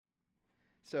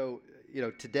So,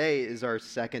 today is our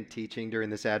second teaching during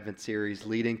this Advent series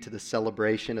leading to the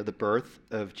celebration of the birth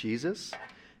of Jesus,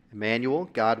 Emmanuel,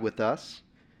 God with us.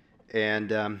 And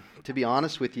to be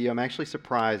honest with you, I'm actually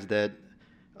surprised that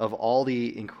of all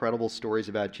the incredible stories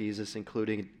about Jesus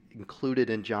included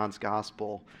in John's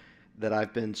Gospel, that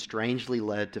I've been strangely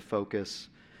led to focus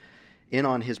in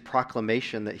on his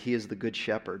proclamation that he is the Good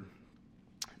Shepherd.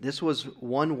 This was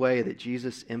one way that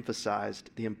Jesus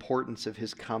emphasized the importance of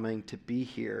his coming to be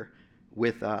here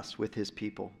with us, with his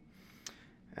people.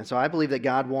 And so I believe that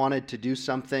God wanted to do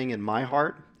something in my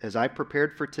heart as I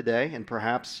prepared for today, and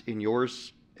perhaps in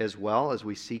yours as well, as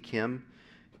we seek him,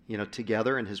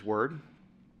 together in his word.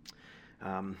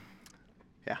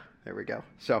 There we go.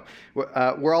 So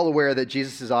we're all aware that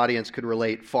Jesus' audience could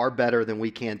relate far better than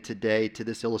we can today to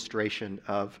this illustration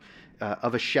of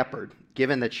a shepherd,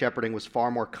 given that shepherding was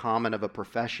far more common of a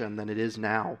profession than it is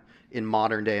now in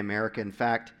modern-day America. In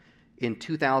fact, in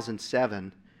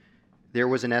 2007, there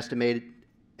was an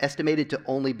estimated to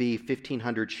only be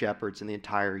 1,500 shepherds in the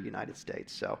entire United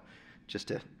States. So just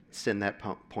to send that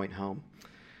point home.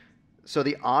 So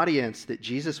the audience that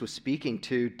Jesus was speaking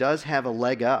to does have a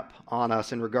leg up on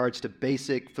us in regards to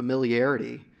basic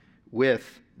familiarity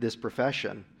with this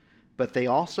profession, but they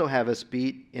also have us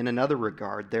beat in another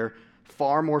regard. They're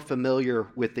far more familiar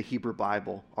with the Hebrew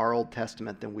Bible, our Old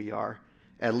Testament, than we are,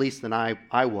 at least than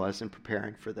I was in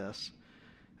preparing for this.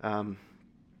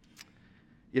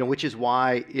 Which is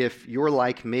why, if you're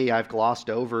like me, I've glossed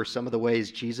over some of the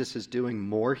ways Jesus is doing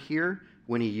more here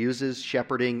when he uses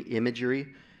shepherding imagery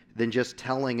than just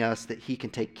telling us that he can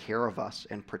take care of us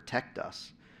and protect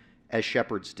us as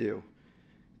shepherds do.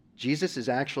 Jesus is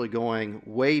actually going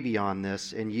way beyond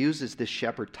this and uses this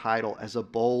shepherd title as a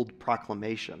bold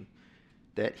proclamation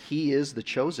that he is the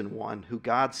chosen one who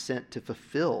God sent to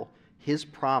fulfill his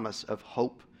promise of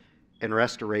hope and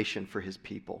restoration for his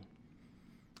people.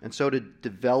 And so to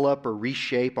develop or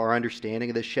reshape our understanding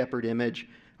of the shepherd image,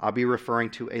 I'll be referring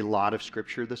to a lot of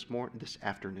scripture this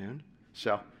afternoon.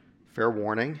 So, fair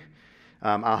warning.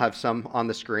 I'll have some on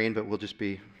the screen, but we'll just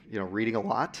be, reading a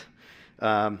lot.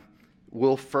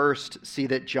 We'll first see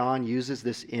that John uses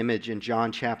this image in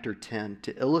John chapter 10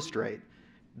 to illustrate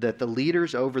that the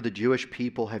leaders over the Jewish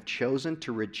people have chosen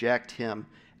to reject him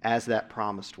as that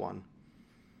promised one.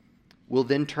 We'll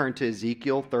then turn to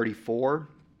Ezekiel 34,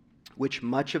 which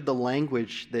much of the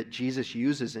language that Jesus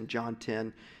uses in John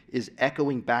 10 is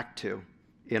echoing back to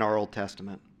in our Old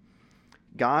Testament.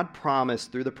 God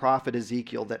promised through the prophet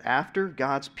Ezekiel that after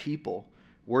God's people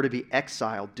were to be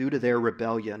exiled due to their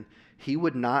rebellion, he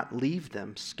would not leave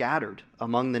them scattered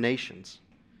among the nations.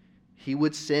 He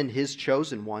would send his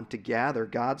chosen one to gather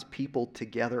God's people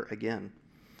together again.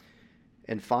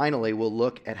 And finally, we'll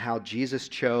look at how Jesus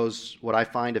chose what I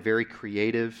find a very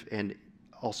creative and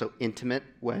also intimate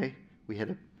way. We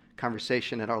had a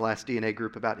conversation at our last DNA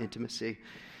group about intimacy.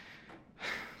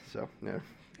 So,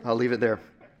 I'll leave it there.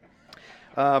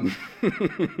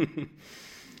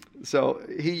 So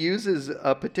he uses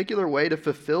a particular way to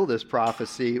fulfill this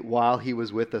prophecy while he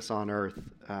was with us on earth.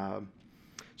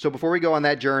 So before we go on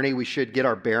that journey, we should get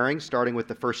our bearings, starting with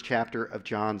the first chapter of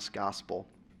John's Gospel.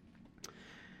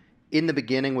 In the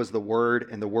beginning was the Word,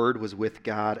 and the Word was with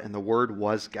God, and the Word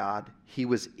was God. He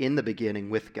was in the beginning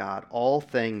with God. All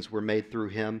things were made through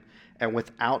him, and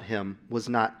without him was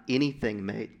not anything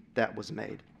made that was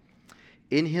made.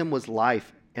 In him was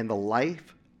life, and the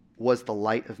life was the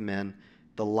light of men.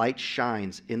 The light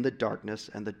shines in the darkness,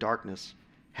 and the darkness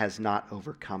has not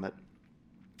overcome it.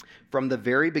 From the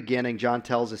very beginning, John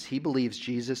tells us he believes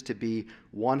Jesus to be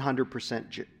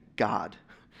 100% God.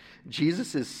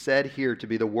 Jesus is said here to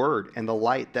be the Word and the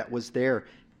light that was there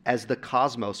as the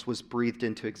cosmos was breathed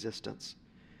into existence.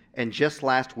 And just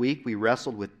last week, we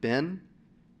wrestled with Ben,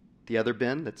 the other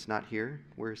Ben that's not here.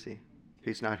 Where is he?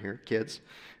 He's not here. Kids.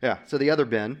 Yeah, so the other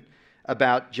Ben,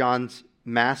 about John's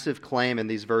massive claim in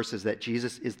these verses that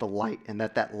Jesus is the light and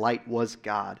that light was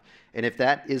God. And if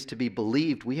that is to be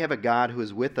believed, we have a God who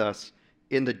is with us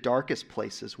in the darkest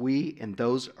places we and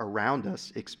those around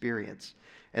us experience.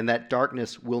 And that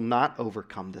darkness will not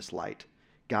overcome this light.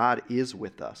 God is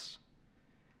with us.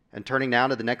 And turning now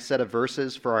to the next set of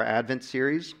verses for our Advent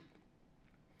series,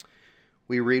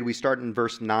 we start in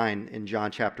verse 9 in John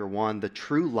chapter 1. The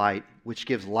true light, which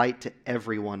gives light to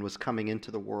everyone, was coming into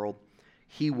the world.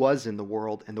 He was in the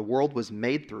world, and the world was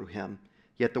made through him,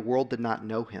 yet the world did not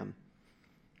know him.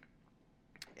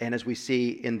 And as we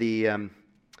see in the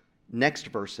next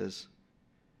verses,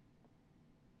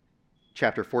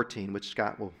 chapter 14, which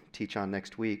Scott will teach on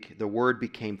next week, the Word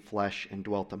became flesh and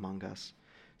dwelt among us.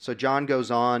 So John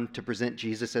goes on to present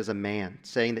Jesus as a man,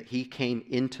 saying that he came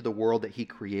into the world that he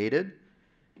created,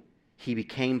 he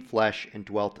became flesh and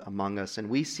dwelt among us. And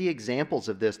we see examples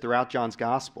of this throughout John's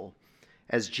gospel.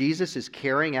 As Jesus is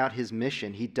carrying out his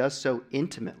mission, he does so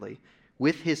intimately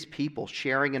with his people,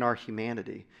 sharing in our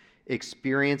humanity,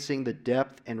 experiencing the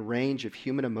depth and range of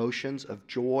human emotions of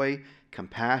joy,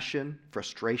 compassion,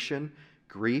 frustration,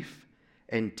 grief,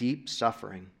 and deep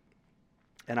suffering.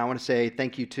 And I want to say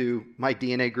thank you to my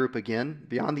DNA group again,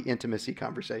 beyond the intimacy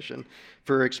conversation,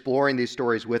 for exploring these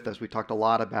stories with us. We talked a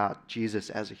lot about Jesus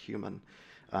as a human.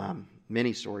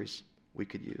 Many stories we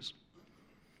could use.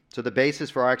 So the basis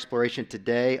for our exploration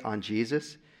today on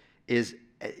Jesus is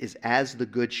as the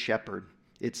Good Shepherd.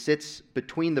 It sits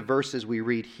between the verses we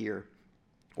read here,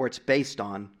 or it's based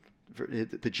on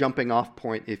the jumping off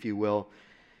point, if you will,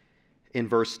 in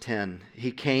verse 10.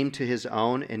 He came to his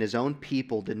own, and his own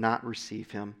people did not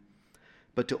receive him.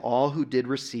 But to all who did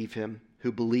receive him,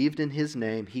 who believed in his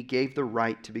name, he gave the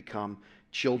right to become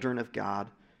children of God,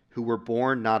 who were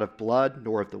born not of blood,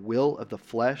 nor of the will of the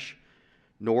flesh,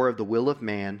 nor of the will of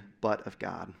man, but of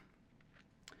God.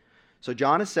 So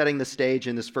John is setting the stage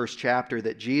in this first chapter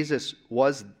that Jesus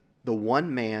was the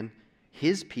one man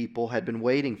his people had been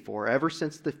waiting for ever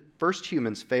since the first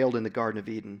humans failed in the Garden of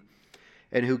Eden,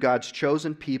 and who God's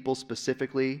chosen people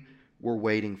specifically were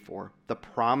waiting for. The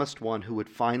promised one who would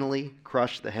finally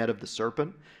crush the head of the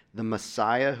serpent, the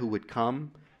Messiah who would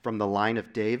come from the line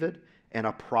of David, and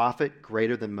a prophet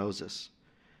greater than Moses.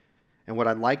 And what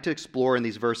I'd like to explore in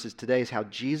these verses today is how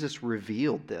Jesus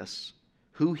revealed this,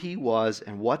 who he was,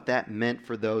 and what that meant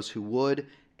for those who would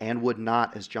and would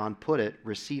not, as John put it,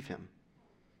 receive him.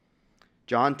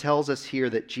 John tells us here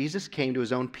that Jesus came to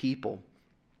his own people,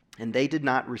 and they did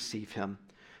not receive him.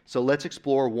 So let's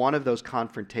explore one of those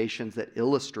confrontations that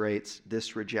illustrates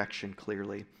this rejection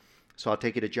clearly. So I'll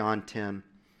take you to John 10.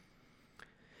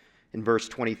 In verse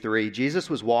 23, Jesus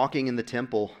was walking in the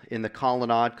temple in the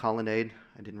colonnade,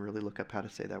 I didn't really look up how to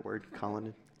say that word,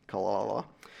 colonnade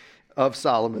of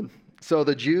Solomon. So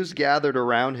the Jews gathered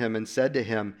around him and said to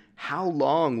him, "How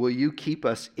long will you keep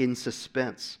us in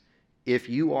suspense? If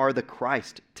you are the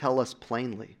Christ, tell us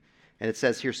plainly." And it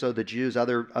says here, so the Jews,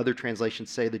 other translations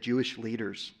say the Jewish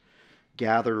leaders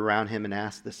gathered around him and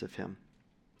asked this of him.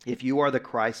 "If you are the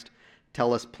Christ,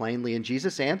 tell us plainly." And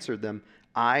Jesus answered them,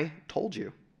 "I told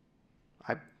you.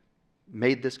 I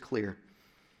made this clear.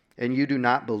 And you do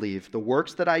not believe. The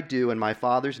works that I do in my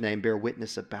Father's name bear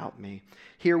witness about me."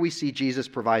 Here we see Jesus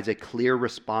provides a clear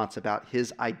response about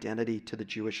his identity to the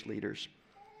Jewish leaders.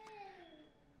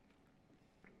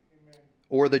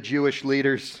 Or the Jewish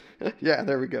leaders. Yeah,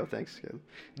 there we go. Thanks.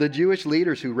 The Jewish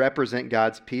leaders who represent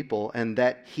God's people, and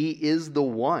that he is the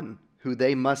one who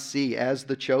they must see as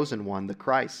the chosen one, the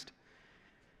Christ.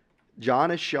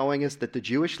 John is showing us that the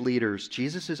Jewish leaders,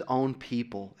 Jesus' own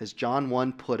people, as John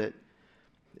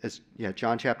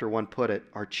chapter 1 put it,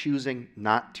 are choosing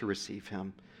not to receive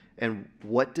him. And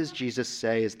what does Jesus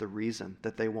say is the reason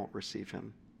that they won't receive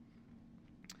him?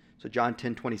 So John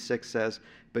 10:26 says,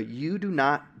 "But you do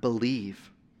not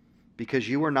believe because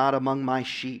you are not among my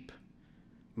sheep.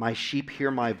 My sheep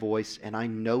hear my voice, and I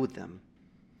know them,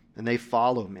 and they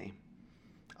follow me.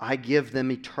 I give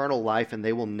them eternal life, and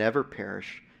they will never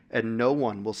perish, and no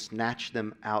one will snatch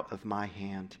them out of my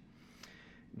hand."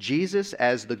 Jesus,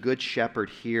 as the Good Shepherd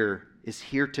here, is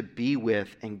here to be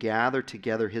with and gather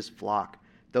together his flock,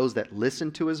 those that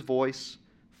listen to his voice,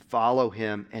 follow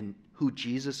him, and who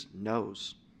Jesus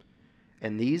knows.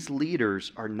 And these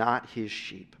leaders are not his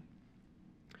sheep.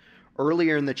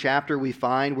 Earlier in the chapter, we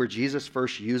find where Jesus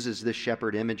first uses this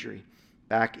shepherd imagery,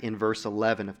 back in verse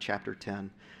 11 of chapter 10.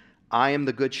 "I am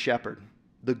the good shepherd.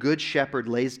 The good shepherd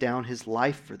lays down his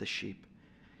life for the sheep.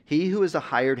 He who is a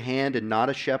hired hand and not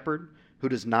a shepherd, who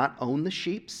does not own the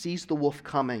sheep, sees the wolf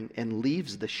coming and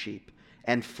leaves the sheep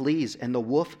and flees, and the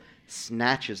wolf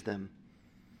snatches them."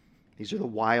 These are the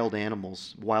wild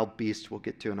animals, wild beasts we'll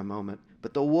get to in a moment.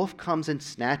 But the wolf comes and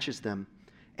snatches them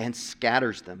and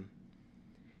scatters them.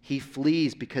 He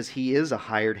flees because he is a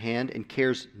hired hand and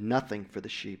cares nothing for the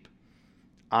sheep.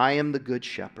 "I am the good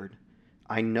shepherd.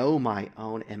 I know my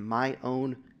own, and my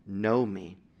own know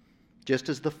me, just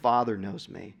as the Father knows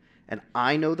me. And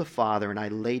I know the Father, and I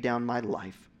lay down my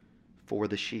life for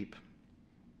the sheep."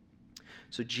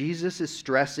 So Jesus is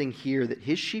stressing here that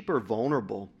his sheep are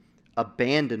vulnerable,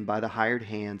 abandoned by the hired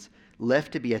hands,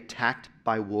 left to be attacked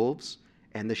by wolves,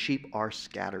 and the sheep are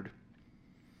scattered.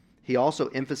 He also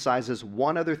emphasizes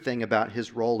one other thing about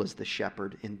his role as the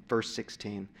shepherd in verse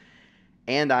 16.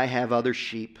 "And I have other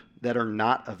sheep that are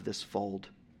not of this fold.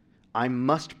 I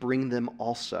must bring them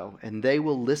also, and they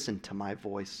will listen to my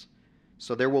voice.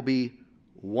 So there will be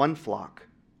one flock,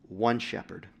 one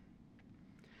shepherd."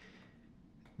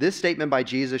 This statement by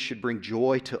Jesus should bring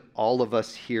joy to all of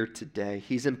us here today.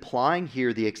 He's implying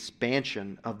here the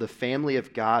expansion of the family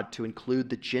of God to include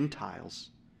the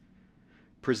Gentiles.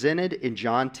 Presented in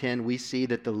John 10, we see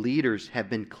that the leaders have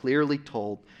been clearly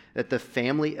told that the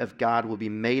family of God will be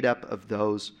made up of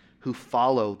those who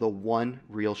follow the one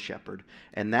real shepherd,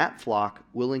 and that flock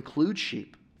will include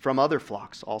sheep from other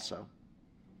flocks also.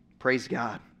 Praise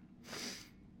God.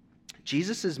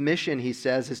 Jesus' mission, he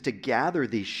says, is to gather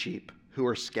these sheep who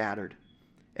are scattered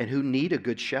and who need a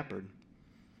good shepherd.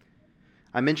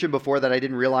 I mentioned before that I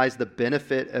didn't realize the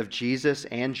benefit of Jesus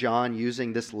and John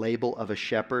using this label of a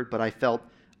shepherd, but I felt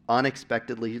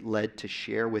unexpectedly led to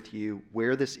share with you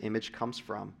where this image comes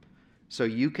from, so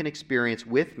you can experience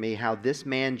with me how this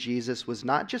man Jesus was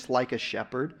not just like a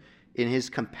shepherd in his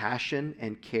compassion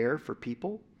and care for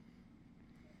people,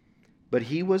 but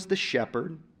he was the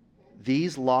shepherd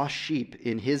these lost sheep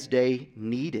in his day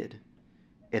needed,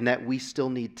 and that we still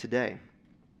need today.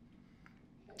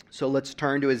 So let's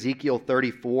turn to Ezekiel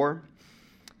 34.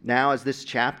 Now, as this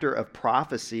chapter of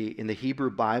prophecy in the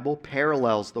Hebrew Bible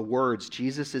parallels the words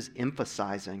Jesus is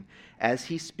emphasizing as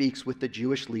he speaks with the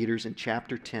Jewish leaders in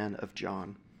chapter 10 of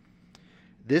John.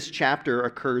 This chapter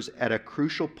occurs at a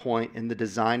crucial point in the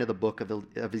design of the book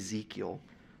of Ezekiel.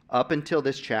 Up until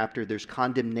this chapter, there's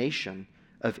condemnation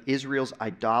of Israel's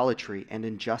idolatry and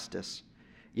injustice.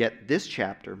 Yet this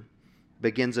chapter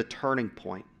begins a turning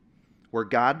point where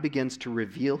God begins to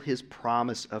reveal his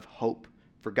promise of hope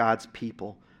for God's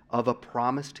people, of a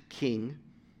promised king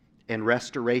and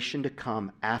restoration to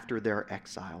come after their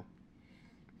exile.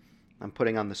 I'm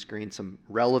putting on the screen some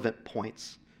relevant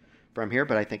points from here,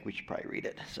 but I think we should probably read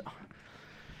it.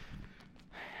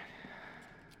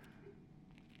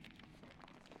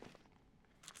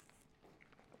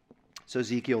 So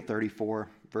Ezekiel 34,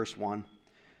 verse 1.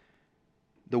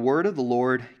 The word of the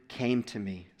Lord came to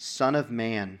me, Son of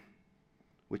man,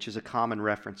 which is a common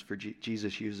reference for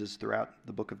Jesus uses throughout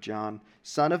the book of John.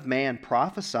 Son of man,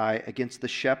 prophesy against the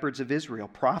shepherds of Israel.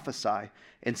 Prophesy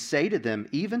and say to them,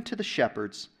 even to the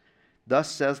shepherds,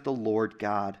 thus says the Lord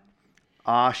God,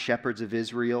 Ah, shepherds of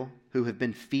Israel, who have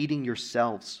been feeding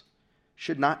yourselves,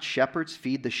 should not shepherds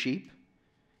feed the sheep?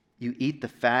 You eat the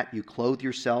fat, you clothe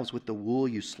yourselves with the wool,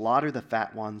 you slaughter the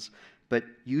fat ones, but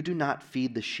you do not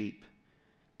feed the sheep.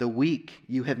 The weak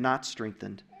you have not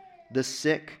strengthened, the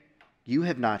sick you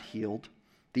have not healed,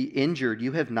 the injured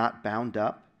you have not bound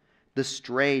up, the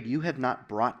strayed you have not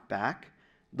brought back,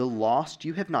 the lost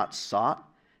you have not sought,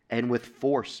 and with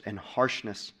force and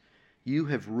harshness you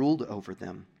have ruled over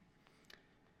them.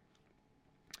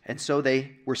 And so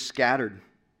they were scattered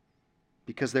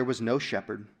because there was no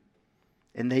shepherd,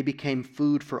 and they became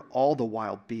food for all the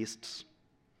wild beasts.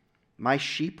 My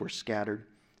sheep were scattered,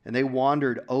 and they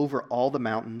wandered over all the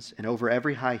mountains and over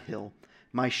every high hill.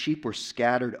 My sheep were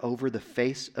scattered over the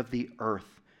face of the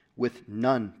earth, with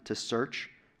none to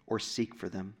search or seek for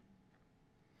them.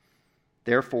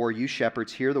 Therefore, you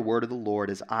shepherds, hear the word of the Lord.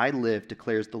 As I live,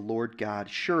 declares the Lord God,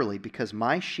 surely because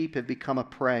my sheep have become a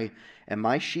prey, and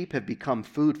my sheep have become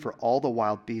food for all the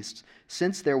wild beasts,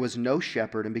 since there was no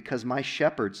shepherd, and because my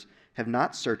shepherds have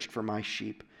not searched for my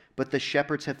sheep, but the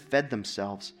shepherds have fed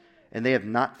themselves, and they have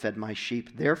not fed my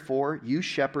sheep. Therefore, you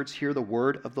shepherds, hear the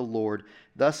word of the Lord.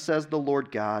 Thus says the Lord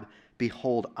God,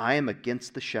 behold, I am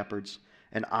against the shepherds,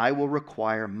 and I will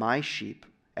require my sheep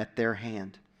at their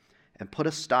hand, and put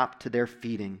a stop to their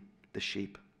feeding the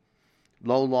sheep.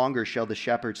 No longer shall the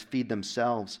shepherds feed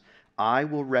themselves. I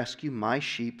will rescue my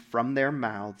sheep from their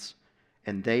mouths,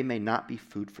 and they may not be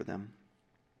food for them.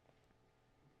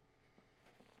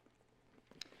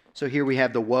 So here we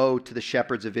have the woe to the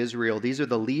shepherds of Israel. These are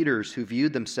the leaders who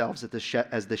viewed themselves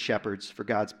as the shepherds for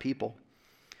God's people.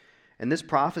 And this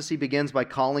prophecy begins by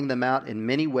calling them out in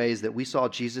many ways that we saw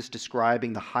Jesus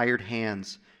describing the hired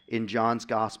hands in John's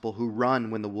gospel who run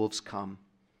when the wolves come.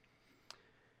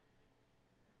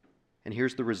 And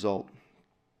here's the result.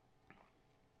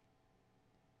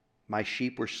 My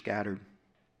sheep were scattered.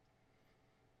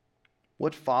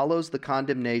 What follows the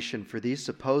condemnation for these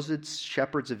supposed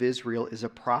shepherds of Israel is a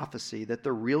prophecy that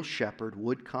the real shepherd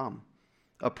would come,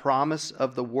 a promise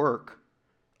of the work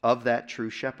of that true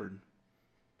shepherd.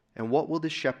 And what will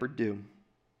this shepherd do?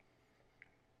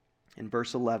 In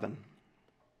verse 11,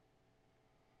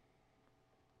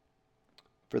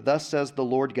 for thus says the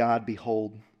Lord God,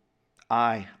 behold,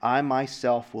 I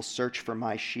myself will search for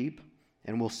my sheep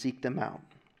and will seek them out.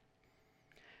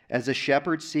 As a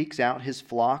shepherd seeks out his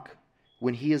flock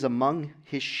when he is among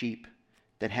his sheep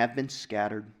that have been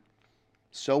scattered,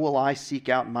 so will I seek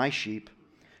out my sheep,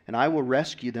 and I will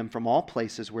rescue them from all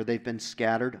places where they've been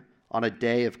scattered on a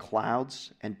day of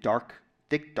clouds and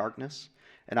thick darkness,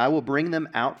 And I will bring them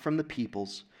out from the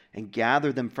peoples and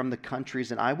gather them from the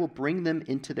countries, and I will bring them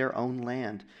into their own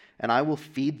land, and I will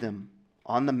feed them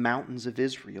on the mountains of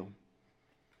Israel.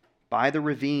 By the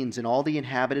ravines and all the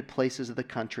inhabited places of the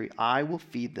country, I will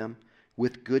feed them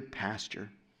with good pasture.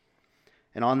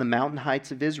 And on the mountain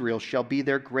heights of Israel shall be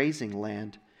their grazing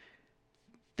land.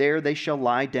 There they shall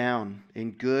lie down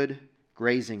in good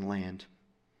grazing land.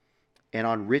 And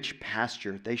on rich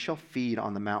pasture they shall feed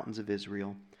on the mountains of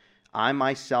Israel. I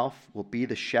myself will be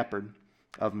the shepherd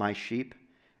of my sheep,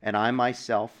 and I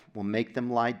myself will make them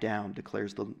lie down,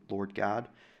 declares the Lord God.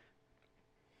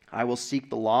 I will seek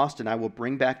the lost, and I will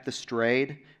bring back the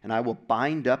strayed, and I will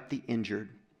bind up the injured,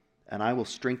 and I will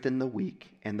strengthen the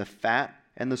weak, and the fat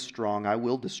and the strong I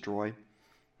will destroy.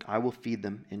 I will feed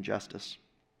them in justice.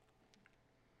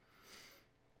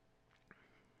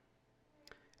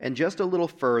 And just a little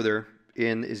further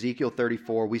in Ezekiel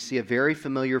 34, we see a very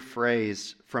familiar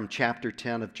phrase from chapter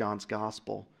 10 of John's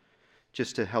Gospel.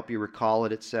 Just to help you recall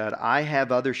it, it said, I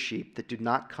have other sheep that do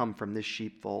not come from this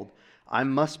sheepfold. I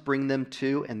must bring them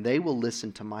too, and they will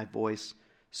listen to my voice,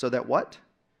 so that what?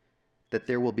 That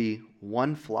there will be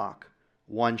one flock,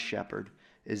 one shepherd.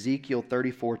 Ezekiel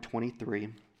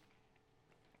 34:23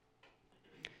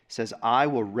 says, I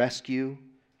will rescue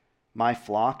my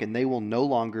flock, and they will no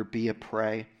longer be a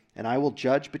prey. And I will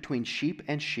judge between sheep,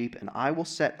 and I will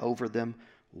set over them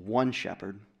one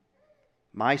shepherd,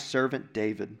 my servant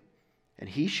David. And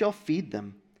he shall feed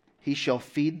them. He shall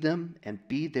feed them and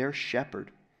be their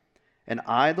shepherd. And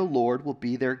I, the Lord, will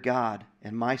be their God,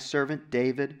 and my servant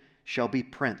David shall be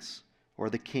prince, or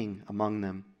the king among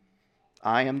them.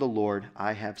 I am the Lord,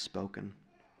 I have spoken.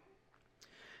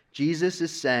 Jesus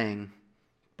is saying,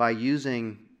 by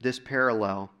using this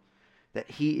parallel, that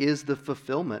he is the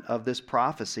fulfillment of this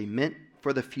prophecy meant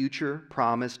for the future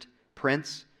promised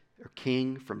prince or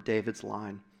king from David's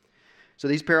line. So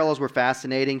these parallels were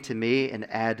fascinating to me and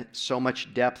add so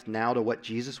much depth now to what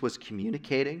Jesus was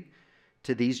communicating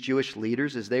to these Jewish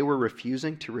leaders as they were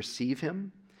refusing to receive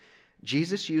him.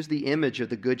 Jesus used the image of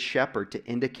the Good Shepherd to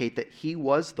indicate that he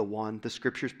was the one the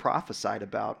Scriptures prophesied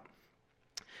about,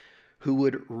 who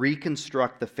would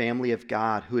reconstruct the family of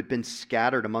God who had been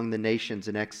scattered among the nations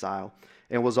in exile,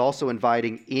 and was also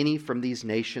inviting any from these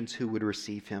nations who would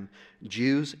receive him,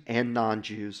 Jews and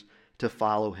non-Jews, to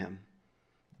follow him.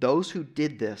 Those who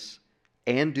did this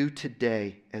and do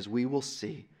today, as we will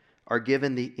see, are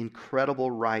given the incredible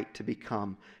right to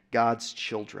become God's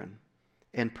children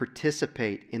and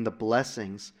participate in the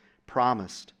blessings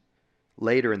promised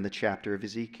later in the chapter of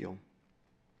Ezekiel.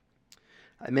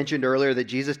 I mentioned earlier that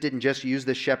Jesus didn't just use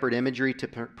the shepherd imagery to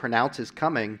pronounce his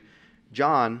coming.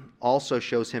 John also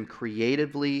shows him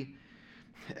creatively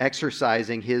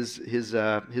exercising his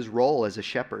role as a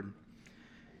shepherd.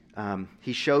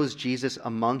 He shows Jesus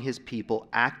among his people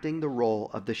acting the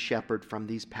role of the shepherd from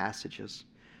these passages.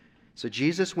 So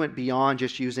Jesus went beyond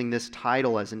just using this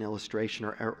title as an illustration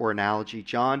or analogy.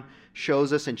 John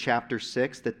shows us in chapter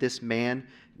 6 that this man,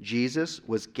 Jesus,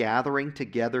 was gathering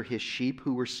together his sheep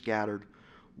who were scattered,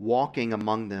 walking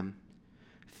among them,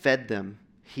 fed them,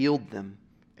 healed them,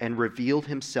 and revealed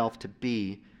himself to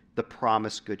be the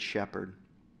promised Good Shepherd.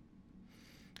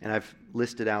 And I've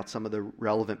listed out some of the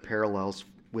relevant parallels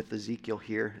with Ezekiel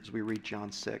here as we read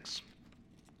John 6.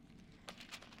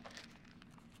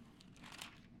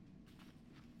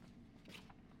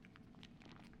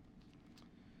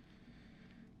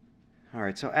 All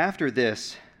right, so after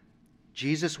this,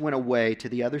 Jesus went away to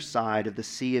the other side of the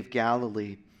Sea of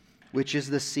Galilee, which is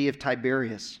the Sea of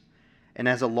Tiberias. And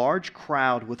as a large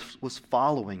crowd was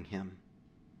following him,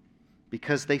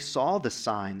 because they saw the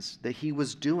signs that he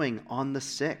was doing on the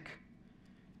sick,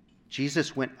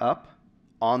 Jesus went up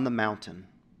on the mountain,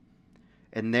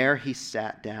 and there he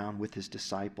sat down with his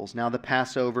disciples. Now the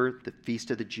Passover, the feast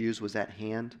of the Jews, was at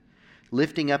hand.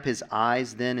 Lifting up his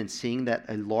eyes then and seeing that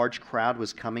a large crowd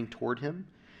was coming toward him,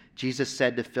 Jesus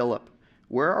said to Philip,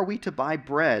 "Where are we to buy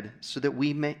bread so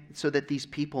that these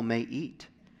people may eat?"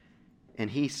 And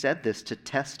he said this to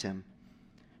test him,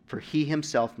 for he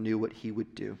himself knew what he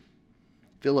would do.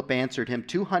 Philip answered him,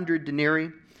 200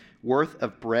 denarii worth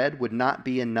of bread would not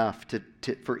be enough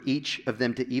for each of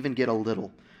them to even get a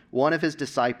little. One of his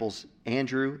disciples,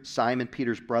 Andrew, Simon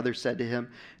Peter's brother, said to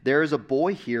him, "There is a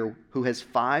boy here who has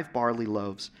 5 barley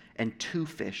loaves and 2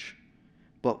 fish,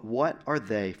 but what are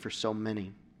they for so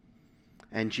many?"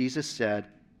 And Jesus said,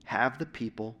 "Have the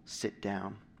people sit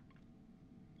down."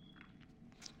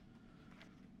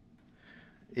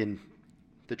 In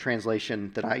the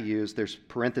translation that I use, there's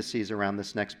parentheses around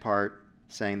this next part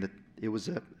saying that it was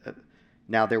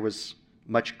now there was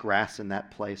much grass in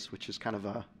that place, which is kind of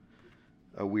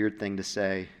a weird thing to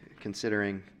say.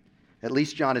 considering at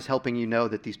least John is helping you know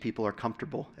that these people are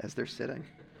comfortable as they're sitting.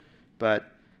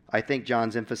 But I think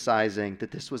John's emphasizing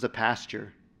that this was a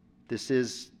pasture. This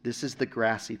is the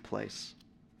grassy place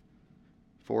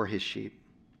for his sheep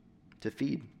to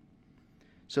feed.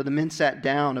 So the men sat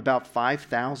down, about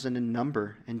 5,000 in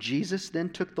number, and Jesus then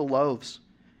took the loaves,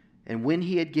 and when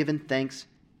he had given thanks,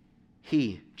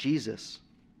 he, Jesus,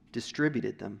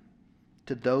 distributed them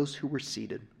to those who were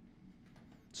seated.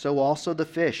 So also the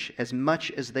fish, as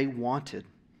much as they wanted.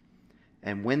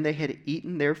 And when they had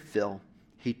eaten their fill,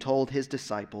 he told his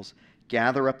disciples,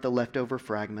 "Gather up the leftover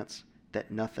fragments,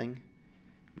 that nothing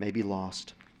may be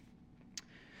lost."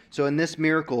 So in this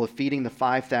miracle of feeding the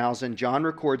 5,000, John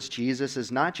records Jesus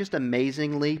as not just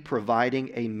amazingly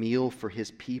providing a meal for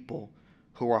his people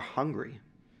who are hungry.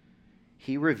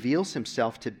 He reveals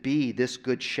himself to be this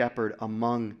good shepherd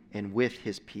among and with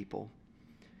his people.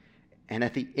 And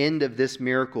at the end of this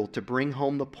miracle, to bring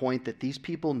home the point that these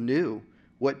people knew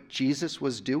what Jesus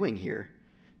was doing here,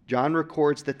 John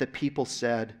records that the people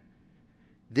said,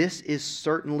 "This is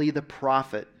certainly the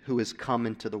prophet who has come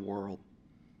into the world."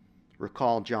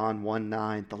 Recall John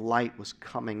 1:9, the light was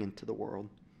coming into the world.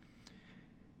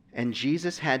 And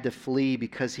Jesus had to flee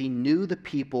because he knew the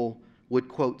people would,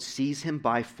 quote, "seize him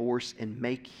by force and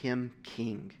make him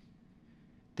king."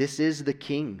 This is the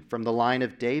king from the line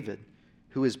of David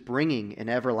who is bringing an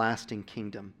everlasting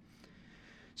kingdom.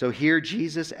 So here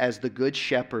Jesus, as the good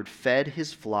shepherd, fed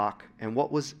his flock, and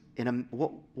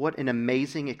what an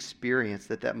amazing experience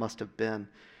that must have been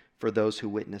for those who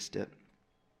witnessed it.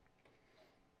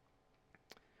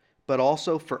 But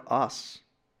also for us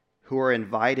who are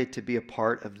invited to be a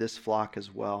part of this flock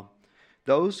as well.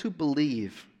 Those who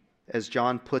believe, as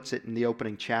John puts it in the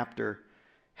opening chapter,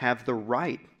 have the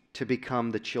right to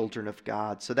become the children of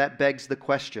God. So that begs the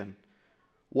question,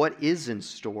 what is in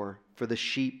store for the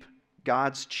sheep,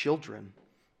 God's children,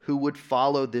 who would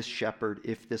follow this shepherd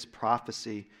if this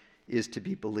prophecy is to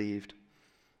be believed?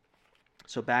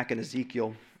 So back in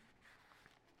Ezekiel,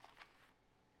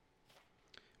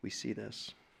 we see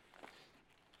this.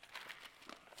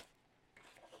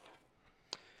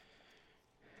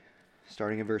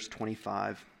 Starting in verse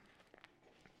 25.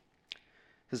 It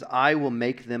says, "I will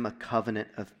make them a covenant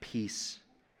of peace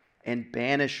and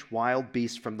banish wild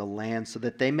beasts from the land so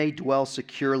that they may dwell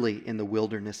securely in the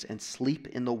wilderness and sleep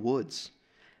in the woods.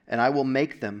 And I will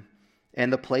make them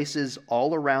and the places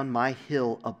all around my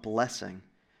hill a blessing.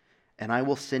 And I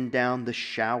will send down the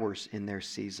showers in their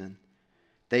season.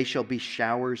 They shall be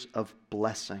showers of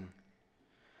blessing.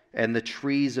 And the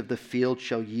trees of the field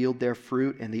shall yield their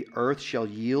fruit, and the earth shall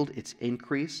yield its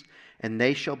increase, and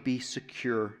they shall be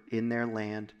secure in their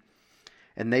land.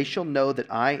 And they shall know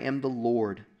that I am the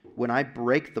Lord when I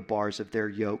break the bars of their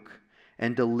yoke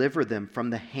and deliver them from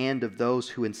the hand of those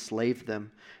who enslave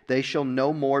them. They shall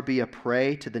no more be a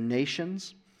prey to the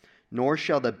nations, nor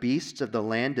shall the beasts of the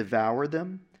land devour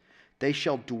them. They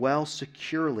shall dwell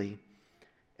securely,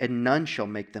 and none shall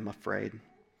make them afraid.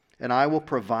 And I will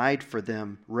provide for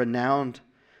them renowned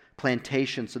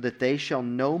plantations so that they shall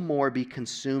no more be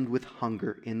consumed with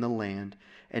hunger in the land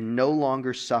and no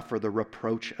longer suffer the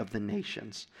reproach of the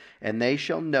nations. And they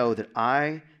shall know that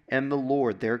I am the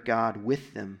Lord their God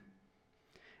with them.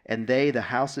 And they, the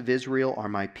house of Israel, are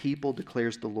my people,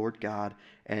 declares the Lord God,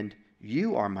 and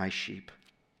you are my sheep,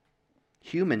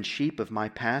 human sheep of my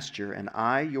pasture, and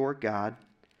I your God,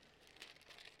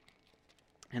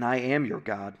 and I am your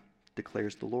God,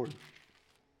 declares the Lord.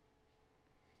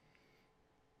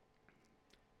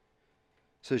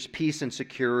 So there's peace and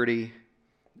security,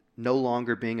 no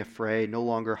longer being afraid, no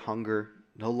longer hunger,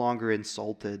 no longer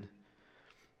insulted.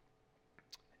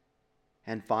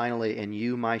 And finally, and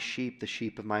you, my sheep, the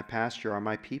sheep of my pasture, are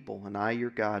my people, and I am your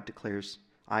God, declares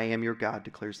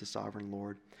the sovereign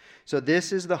Lord. So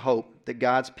this is the hope that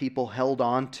God's people held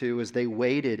on to as they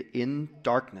waited in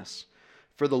darkness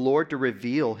for the Lord to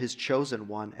reveal his chosen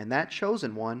one. And that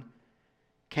chosen one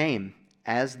came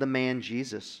as the man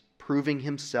Jesus, proving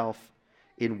himself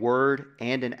in word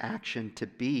and in action to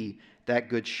be that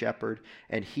good shepherd.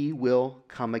 And he will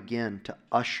come again to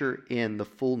usher in the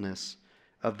fullness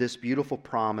of this beautiful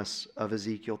promise of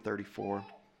Ezekiel 34.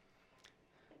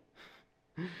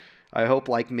 I hope,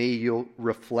 like me, you'll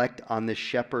reflect on this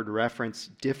shepherd reference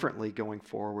differently going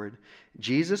forward.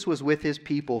 Jesus was with his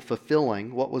people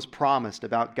fulfilling what was promised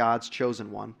about God's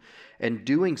chosen one, and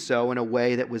doing so in a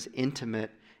way that was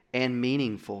intimate and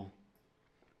meaningful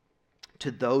to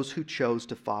those who chose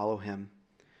to follow him.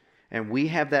 And we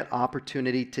have that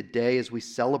opportunity today as we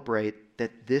celebrate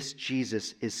that this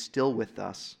Jesus is still with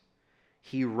us.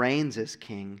 He reigns as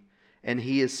king, and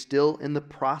he is still in the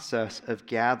process of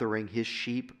gathering his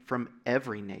sheep from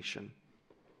every nation.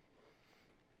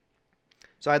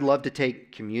 So I'd love to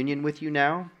take communion with you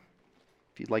now,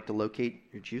 if you'd like to locate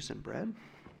your juice and bread.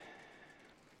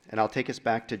 And I'll take us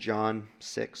back to John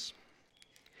 6.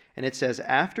 And it says,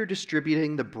 after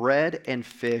distributing the bread and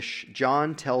fish,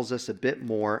 John tells us a bit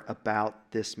more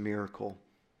about this miracle.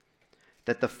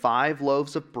 That the 5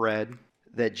 loaves of bread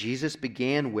that Jesus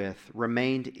began with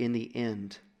remained in the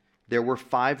end. There were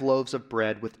 5 loaves of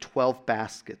bread with 12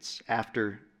 baskets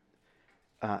after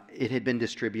it had been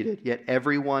distributed. Yet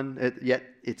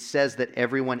it says that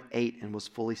everyone ate and was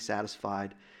fully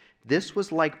satisfied. This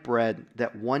was like bread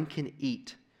that one can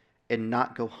eat and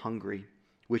not go hungry,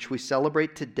 which we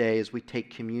celebrate today as we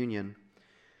take communion.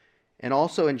 And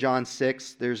also in John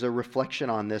 6, there's a reflection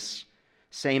on this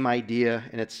same idea,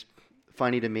 and it's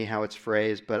funny to me how it's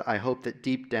phrased, but I hope that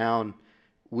deep down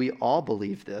we all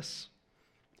believe this.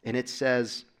 And it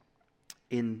says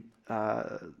in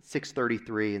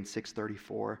 6:33 and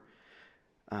 6:34,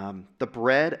 the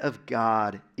bread of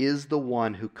God is the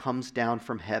one who comes down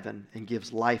from heaven and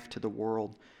gives life to the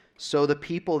world. So the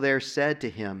people there said to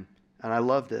him, and I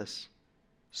love this,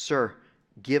 Sir,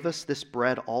 give us this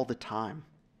bread all the time.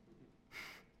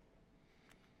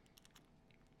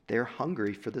 They're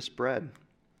hungry for this bread.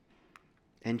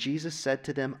 And Jesus said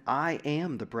to them, I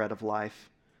am the bread of life.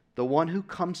 The one who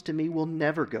comes to me will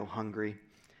never go hungry,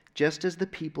 just as the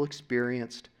people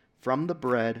experienced from the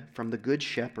bread from the Good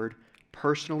Shepherd,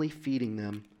 personally feeding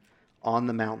them on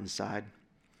the mountainside.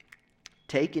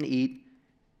 Take and eat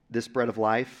this bread of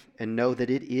life and know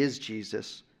that it is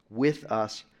Jesus with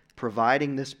us,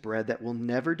 providing this bread that will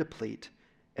never deplete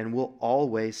and will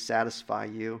always satisfy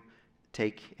you.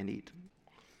 Take and eat.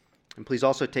 And please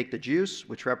also take the juice,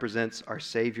 which represents our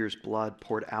Savior's blood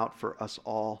poured out for us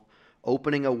all,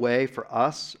 opening a way for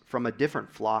us from a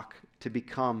different flock to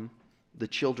become the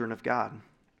children of God.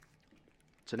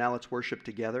 So now let's worship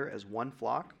together as one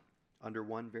flock under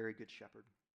one very good shepherd.